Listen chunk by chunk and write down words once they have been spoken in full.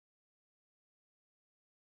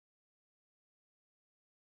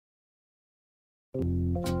How's it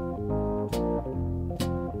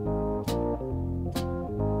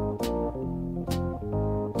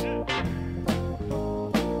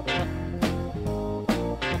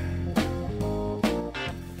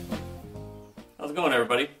going,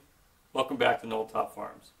 everybody? Welcome back to Knolltop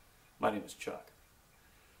Farms. My name is Chuck.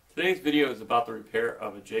 Today's video is about the repair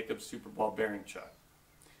of a Jacobs Super Ball bearing chuck.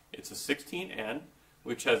 It's a 16N,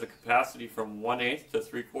 which has a capacity from 1/8 to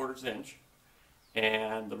 3/4 inch,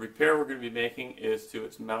 and the repair we're going to be making is to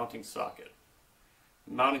its mounting socket.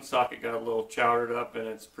 The mounting socket got a little chowdered up in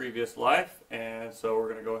its previous life, and so we're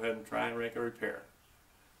going to go ahead and try and make a repair.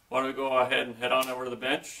 Why don't we go ahead and head on over to the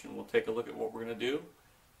bench, and we'll take a look at what we're going to do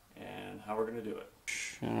and how we're going to do it.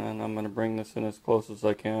 And I'm going to bring this in as close as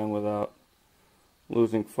I can without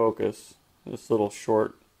losing focus. This little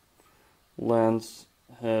short lens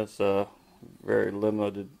has a very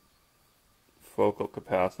limited focal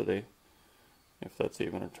capacity, if that's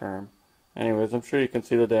even a term. Anyways, I'm sure you can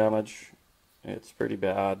see the damage. It's pretty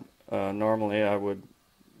bad. Normally I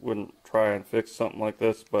wouldn't try and fix something like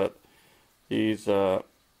this, but these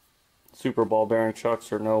Super Ball bearing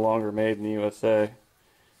chucks are no longer made in the USA,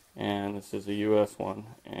 and this is a US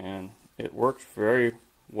one, and it works very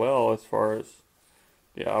well as far as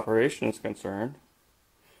the operation is concerned.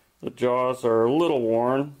 The jaws are a little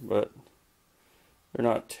worn, but they're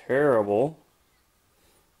not terrible.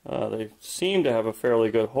 They seem to have a fairly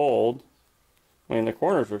good hold. I mean, the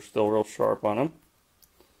corners are still real sharp on them,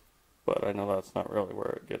 but I know that's not really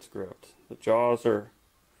where it gets gripped. The jaws are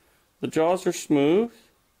smooth.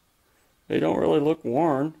 They don't really look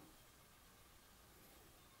worn.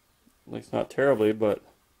 At least not terribly, but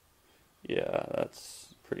yeah,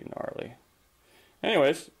 that's pretty gnarly.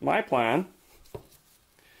 Anyways, my plan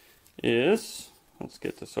is, let's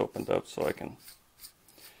get this opened up so I can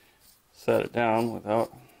set it down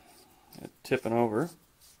without it tipping over.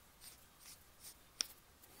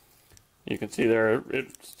 You can see there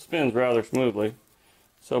it spins rather smoothly.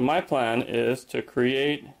 So my plan is to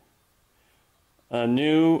create a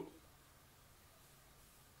new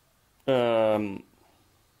I'm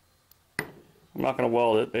not going to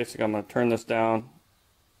weld it. Basically, I'm going to turn this down,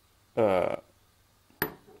 put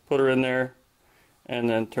her in there, and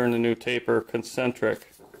then turn the new taper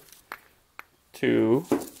concentric to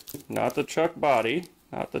not the chuck body,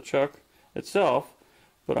 not the chuck itself,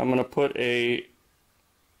 but I'm going to put a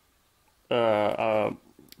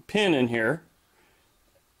pin in here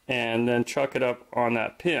and then chuck it up on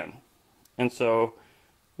that pin. And so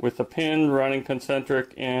with the pin running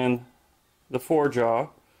concentric in the forejaw,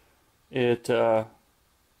 it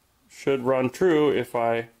should run true if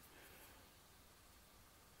I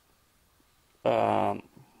turn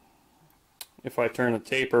the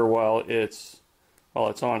taper while it's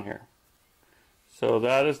on here. So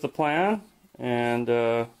that is the plan, and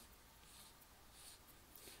I'm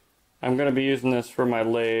going to be using this for my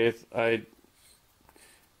lathe. I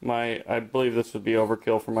believe this would be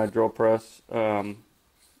overkill for my drill press. I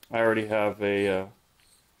already have a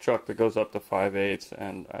chuck that goes up to 5/8,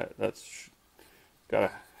 and that's got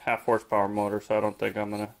a 1/2 horsepower motor, so I don't think I'm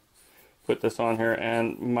going to put this on here.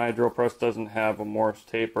 And my drill press doesn't have a Morse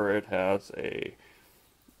taper. It has a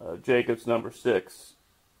Jacobs number 6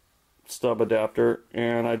 stub adapter,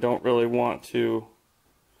 and I don't really want to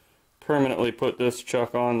permanently put this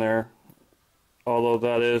chuck on there, although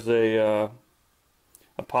that is a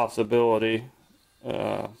possibility.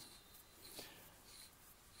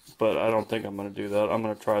 But I don't think I'm going to do that. I'm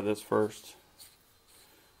going to try this first.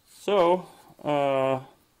 So,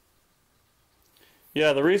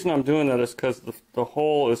 yeah, the reason I'm doing that is because the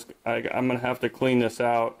hole is, I'm going to have to clean this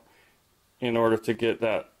out in order to get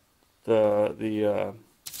that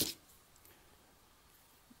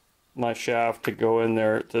my shaft to go in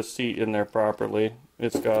there, to seat in there properly.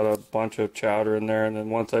 It's got a bunch of chowder in there, and then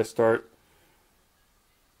once I start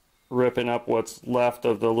ripping up what's left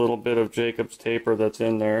of the little bit of Jacobs taper that's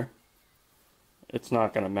in there, it's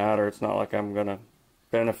not going to matter. It's not like I'm going to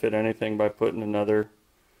benefit anything by putting another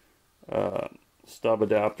stub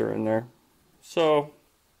adapter in there. So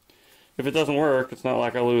if it doesn't work, it's not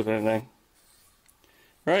like I lose anything.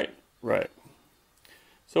 Right? Right.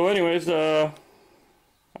 So anyways,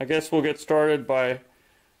 I guess we'll get started by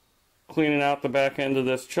cleaning out the back end of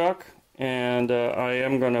this chuck, and I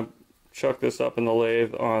am going to chuck this up in the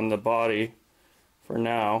lathe on the body for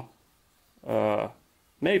now.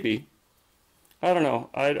 Maybe. I don't know.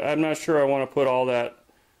 I'm not sure I want to put all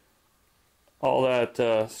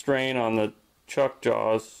that strain on the chuck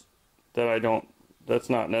jaws that's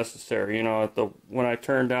not necessary. You know, when I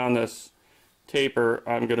turn down this taper,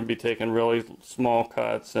 I'm going to be taking really small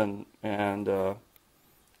cuts, and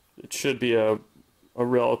it should be a a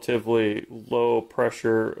relatively low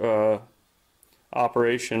pressure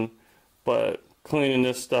operation, but cleaning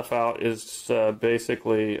this stuff out is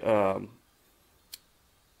basically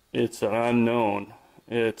it's an unknown.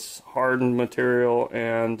 It's hardened material,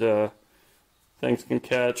 and things can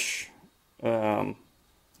catch. You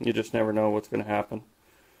just never know what's going to happen.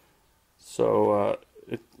 So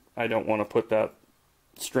I don't want to put that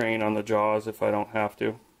strain on the jaws if I don't have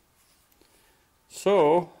to.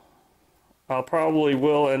 So I'll probably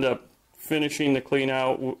will end up finishing the clean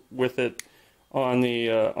out with it on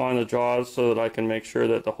the jaws, so that I can make sure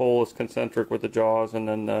that the hole is concentric with the jaws, and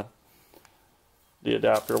then the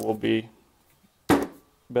adapter will be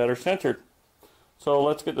better centered. So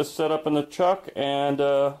let's get this set up in the chuck and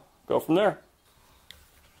go from there.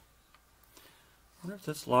 I wonder if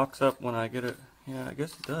this locks up when I get it. Yeah, I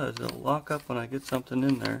guess it does. It'll lock up when I get something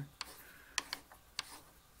in there.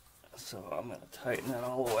 So I'm going to tighten that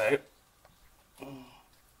all the way.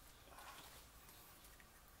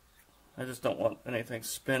 I just don't want anything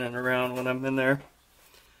spinning around when I'm in there.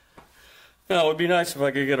 Now, it would be nice if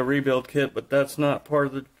I could get a rebuild kit, but that's not part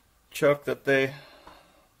of the chuck that they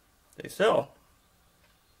sell.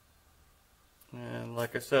 And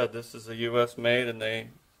like I said, this is a US made, and they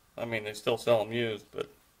still sell them used, but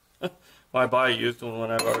why buy a used one when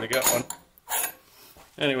I've already got one?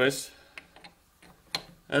 Anyways,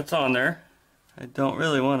 that's on there. I don't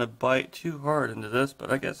really want to bite too hard into this,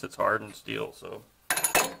 but I guess it's hardened steel, so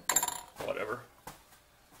whatever.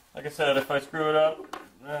 Like I said, if I screw it up,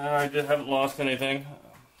 I just haven't lost anything.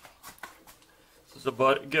 This is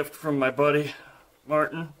a gift from my buddy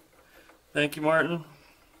Martin. Thank you, Martin.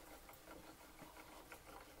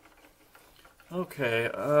 Okay,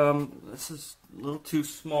 this is a little too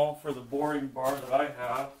small for the boring bar that I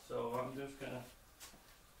have, so I'm just going to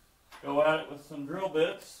go at it with some drill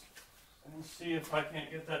bits and see if I can't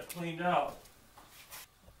get that cleaned out.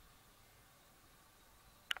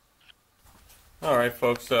 Alright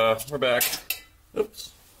folks, we're back.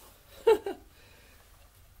 Oops.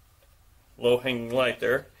 Low hanging light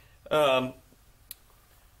there. Yeah,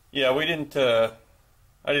 I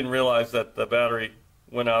didn't realize that the battery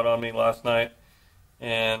went out on me last night,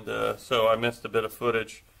 and so I missed a bit of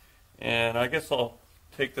footage. And I guess I'll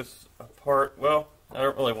take this apart. Well, I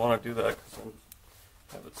don't really want to do that because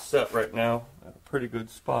I have it set right now at a pretty good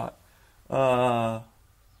spot.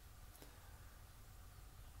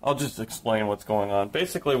 I'll just explain what's going on.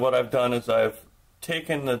 Basically, what I've done is I've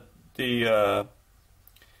taken the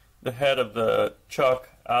head of the chuck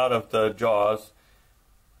out of the jaws.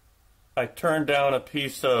 I turned down a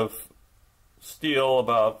piece of steel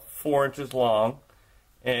about 4 inches long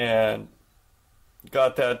and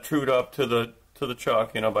got that trued up to the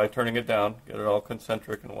chuck, by turning it down, get it all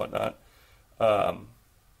concentric and whatnot.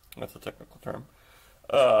 That's a technical term.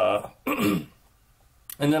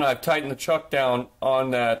 And then I've tightened the chuck down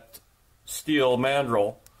on that steel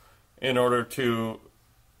mandrel in order to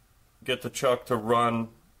get the chuck to run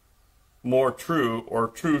more true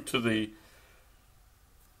to the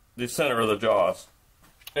center of the jaws.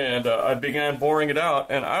 And I began boring it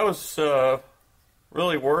out, and I was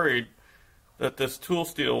really worried that this tool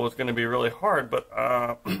steel was going to be really hard, but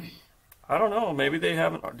I don't know, maybe they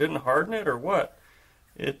didn't harden it or what.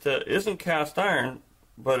 It isn't cast iron,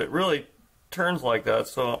 but it really turns like that,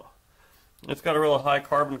 so it's got a real high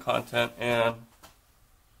carbon content, and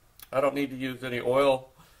I don't need to use any oil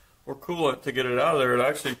or coolant to get it out of there. It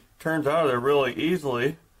actually turns out of there really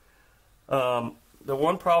easily. The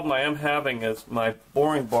one problem I am having is my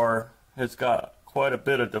boring bar has got quite a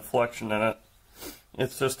bit of deflection in it.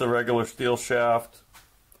 It's just a regular steel shaft.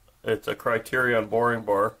 It's a Criterion boring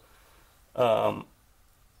bar. And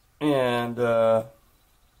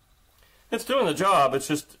it's doing the job. It's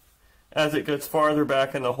just as it gets farther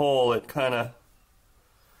back in the hole, it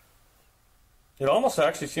almost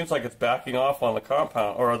actually seems like it's backing off on the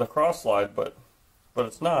compound or the cross slide, but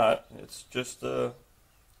it's not. It's just the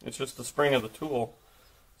spring of the tool.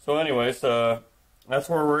 So anyways, that's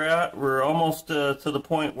where we're at. We're almost to the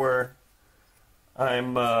point where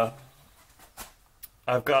I've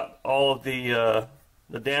got all of the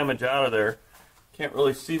damage out of there. Can't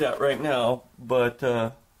really see that right now, but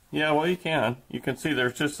yeah, well, you can. You can see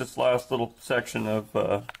there's just this last little section of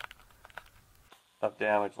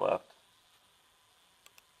damage left.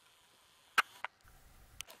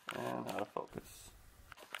 And out of focus.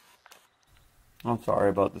 I'm sorry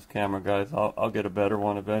about this camera, guys. I'll get a better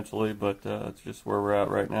one eventually, but it's just where we're at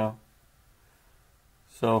right now.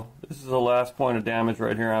 So this is the last point of damage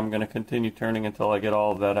right here. I'm going to continue turning until I get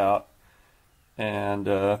all of that out, and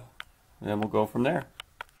then we'll go from there.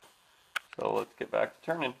 So let's get back to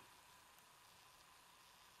turning.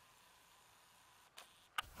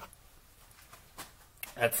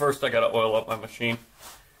 At first I got to oil up my machine.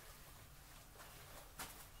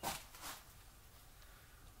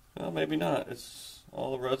 Well, maybe not.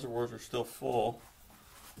 All the reservoirs are still full.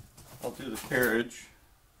 I'll do the carriage.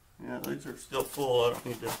 Yeah, these are still full. I don't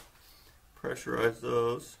need to pressurize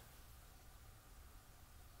those.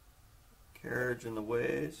 Carriage in the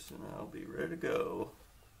waist, and I'll be ready to go.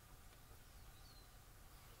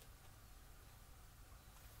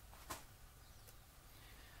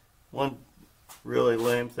 One really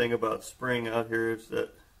lame thing about spring out here is that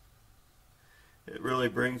it really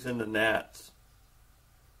brings in the gnats.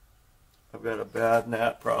 I've got a bad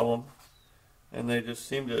gnat problem, and they just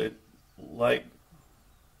seem to like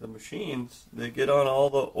the machines. They get on all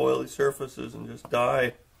the oily surfaces and just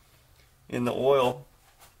die in the oil.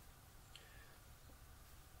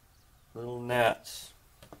 Little gnats.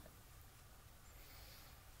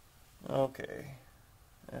 Okay,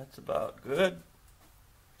 that's about good.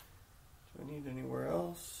 Do we need anywhere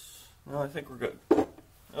else? No, I think we're good.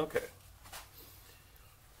 Okay.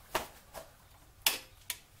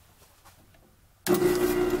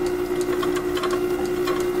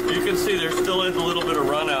 You can see there still is a little bit of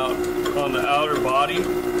run out on the outer body,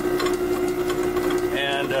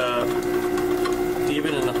 and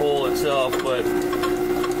even in the hole itself, but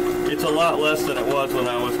it's a lot less than it was when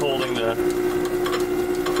I was holding the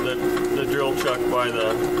drill chuck by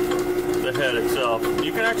the head itself.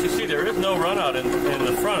 You can actually see there is no run out in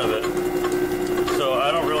the front of it, so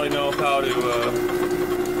I don't really know how to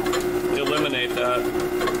eliminate that.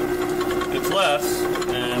 It's less,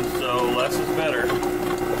 and so less is better.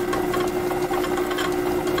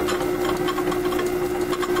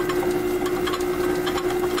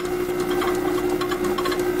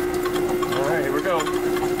 Alright, here we go.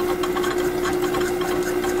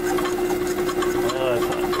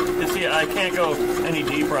 You see, I can't go any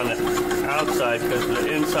deeper on the outside because the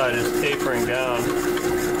inside is tapering down,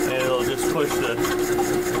 and it'll just push the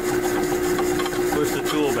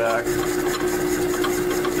tool back.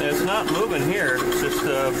 And it's not moving here, it's just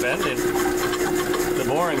bending the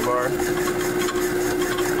boring bar.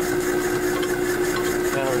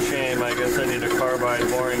 Kind of a shame. I guess I need a carbide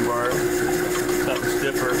boring bar, something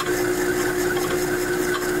stiffer.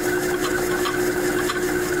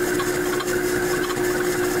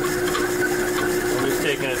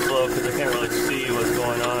 Taking it slow because I can't really see what's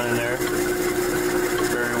going on in there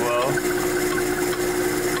very well.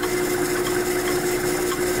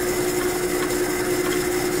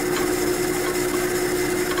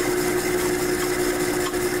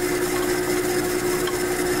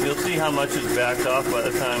 You'll see how much is backed off by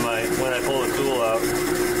the time when I pull the tool out.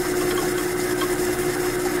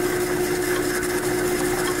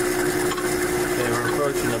 Okay, we're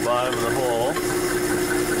approaching the bottom of the hole.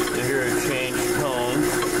 You hear it change tone.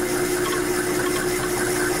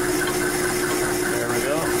 There we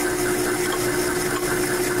go.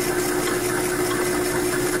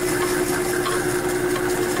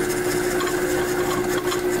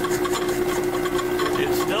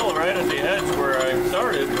 It's still right at the edge where I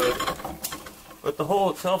started, but the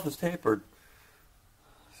hole itself is tapered.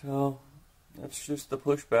 So that's just the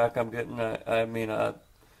pushback I'm getting. I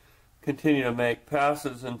continue to make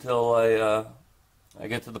passes until I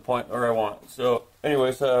get to the point where I want. So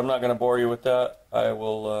anyways, I'm not going to bore you with that. I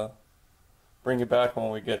will bring you back when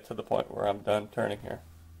we get to the point where I'm done turning here.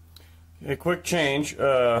 Okay, quick change,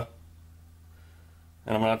 and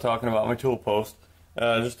I'm not talking about my tool post.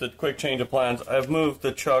 Just a quick change of plans. I've moved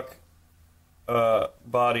the chuck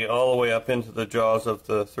body all the way up into the jaws of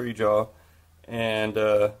the 3-jaw, and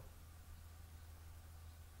I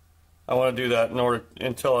want to do that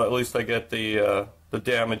until at least I get the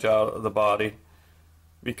damage out of the body.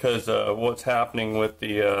 Because what's happening with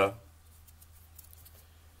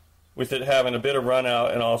with it having a bit of run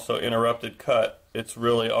out and also interrupted cut, it's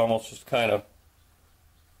really almost just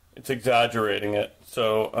it's exaggerating it.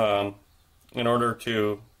 So in order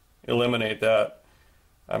to eliminate that,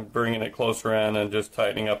 I'm bringing it closer in and just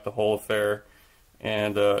tightening up the whole affair.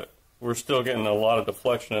 And we're still getting a lot of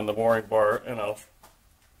deflection in the boring bar, and I'll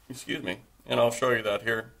show you that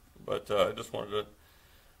here. But I just wanted to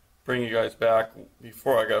bring you guys back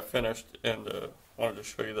before I got finished, and wanted to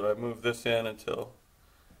show you that I moved this in until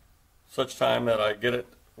such time that I get it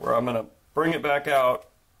where I'm going to bring it back out,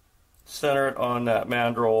 center it on that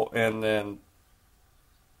mandrel, and then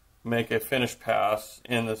make a finish pass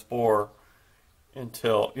in this bore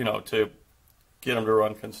until, to get them to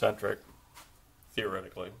run concentric,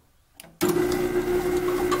 theoretically.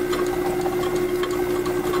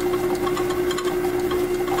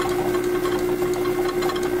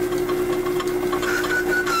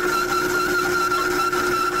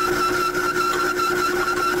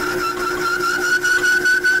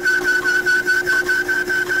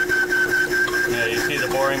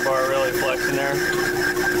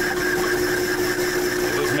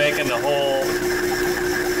 taken the whole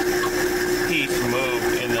piece removed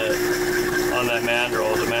on that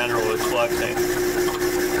mandrel. The mandrel was flexing.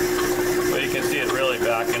 But you can see it really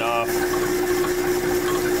backing off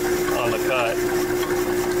on the cut.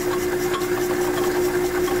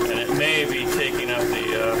 And it may be taking up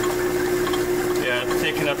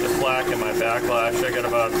taking up the slack in my backlash. I got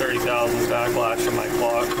about 30,000 backlash in my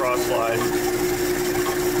cross slide,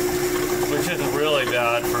 which isn't really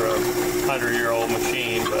bad for a 100-year-old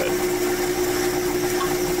machine, but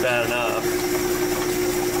bad enough.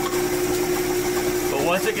 But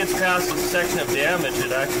once it gets past the section of damage,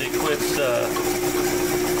 it actually quits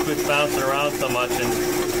bouncing around so much, and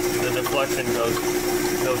the deflection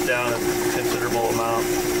goes down a considerable amount.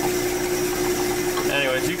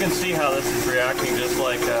 Anyways, you can see how this is reacting just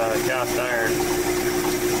like cast iron.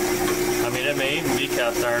 I mean, it may even be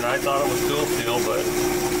cast iron. I thought it was tool steel, but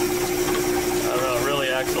I don't know, it really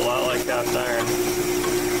acts a lot like cast iron.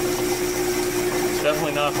 It's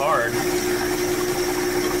definitely not hard.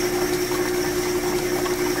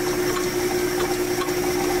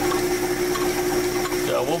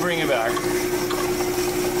 So we'll bring it back.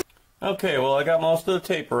 Okay, well, I got most of the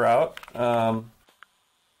taper out.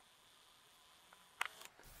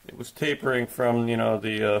 It was tapering from, you know,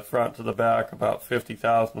 the front to the back about 50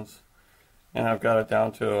 thousandths, and I've got it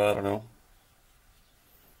down to, I don't know,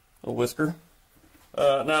 a whisker.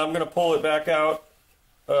 Now I'm going to pull it back out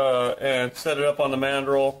and set it up on the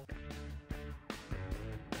mandrel.